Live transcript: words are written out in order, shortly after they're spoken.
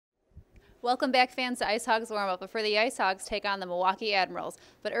Welcome back, fans, to IceHogs WarmUp before the IceHogs take on the Milwaukee Admirals.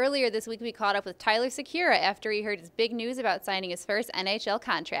 But earlier this week, we caught up with Tyler Sikura after he heard his big news about signing his first NHL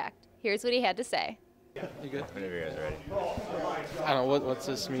contract. Here's what he had to say. You good? Whenever you guys are ready. I don't know, what's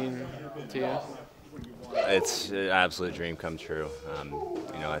this mean to you? It's an absolute dream come true.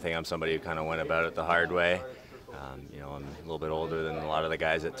 I think I'm somebody who kind of went about it the hard way. I'm a little bit older than a lot of the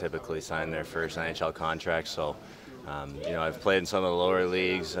guys that typically sign their first NHL contract, so I've played in some of the lower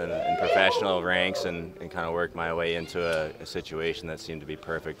leagues and professional ranks and kind of worked my way into a situation that seemed to be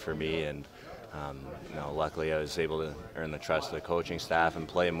perfect for me. And luckily I was able to earn the trust of the coaching staff and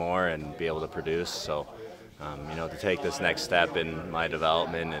play more and be able to produce. So, to take this next step in my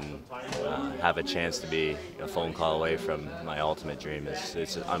development and have a chance to be a phone call away from my ultimate dream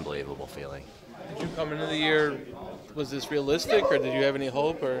it's an unbelievable feeling. Did you come into the year, was this realistic, or did you have any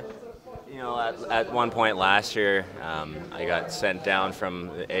hope? Or At one point last year, I got sent down from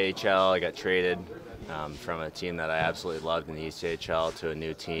the AHL. I got traded from a team that I absolutely loved in the ECHL to a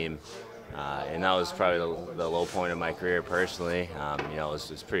new team. And that was probably the low point of my career personally. It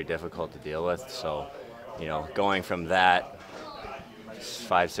was pretty difficult to deal with. So, going from that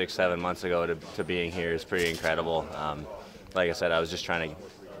 5, 6, 7 months ago to being here is pretty incredible. Like I said, I was just trying to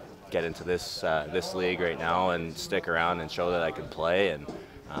get into this league right now and stick around and show that I could play. And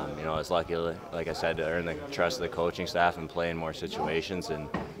I was lucky, like I said, to earn the trust of the coaching staff and play in more situations and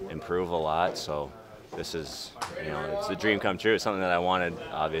improve a lot. So this is, it's a dream come true. It's something that I wanted,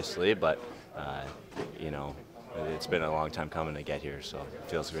 obviously, but, it's been a long time coming to get here, so it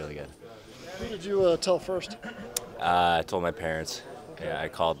feels really good. Who did you tell first? I told my parents. Yeah, I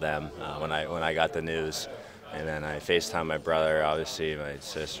called them when I got the news, and then I FaceTimed my brother, obviously, my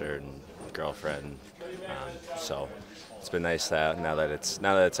sister and girlfriend. So it's been nice now that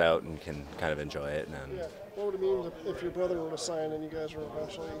it's out and can kind of enjoy it. And yeah. What would it mean if your brother were to sign and you guys were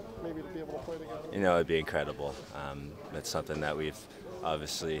eventually maybe to be able to play together? It'd be incredible. It's something that we've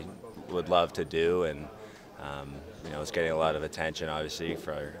obviously would love to do, and it's getting a lot of attention, obviously,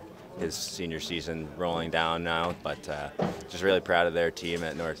 for his senior season rolling down now. But just really proud of their team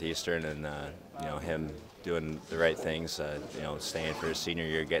at Northeastern, and him doing the right things. Staying for his senior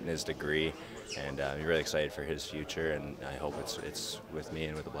year, getting his degree. And I'm really excited for his future, and I hope it's with me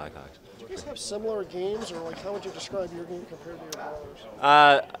and with the Blackhawks. Do you guys have similar games, or how would you describe your game compared to your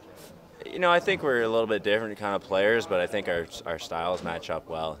brothers? I think we're a little bit different kind of players, but I think our styles match up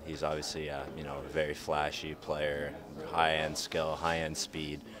well. He's obviously a very flashy player, high-end skill, high-end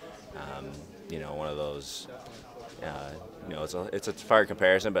speed. One of those. It's a far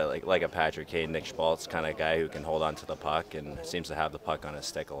comparison, but like a Patrick Kane, Nick Schmaltz kind of guy who can hold on to the puck and seems to have the puck on his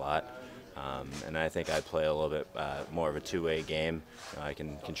stick a lot. And I think I play a little bit more of a two-way game. I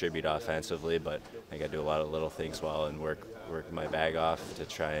can contribute offensively, but I think I do a lot of little things well and work my bag off to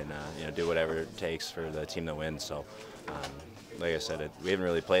try and do whatever it takes for the team to win. So, like I said, we haven't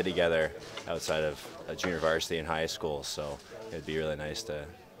really played together outside of junior varsity in high school, so it'd be really nice to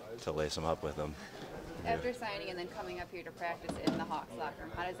lace them up with them. After signing and then coming up here to practice in the Hawks locker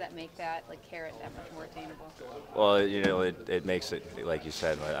room, how does that make that carrot that much more attainable? Well, it makes it, like you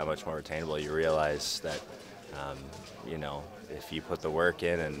said, that much more attainable. You realize that, if you put the work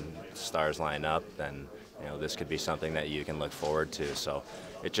in and stars line up, then this could be something that you can look forward to. So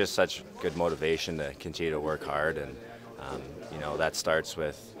it's just such good motivation to continue to work hard, and that starts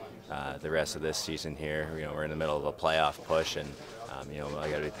with the rest of this season here. We're in the middle of a playoff push, and I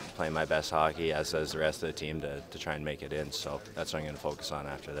got to be playing my best hockey, as does the rest of the team, to try and make it in. So that's what I'm going to focus on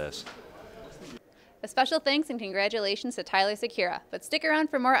after this. A special thanks and congratulations to Tyler Sikura. But stick around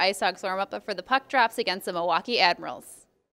for more IceHogs WarmUp before the puck drops against the Milwaukee Admirals.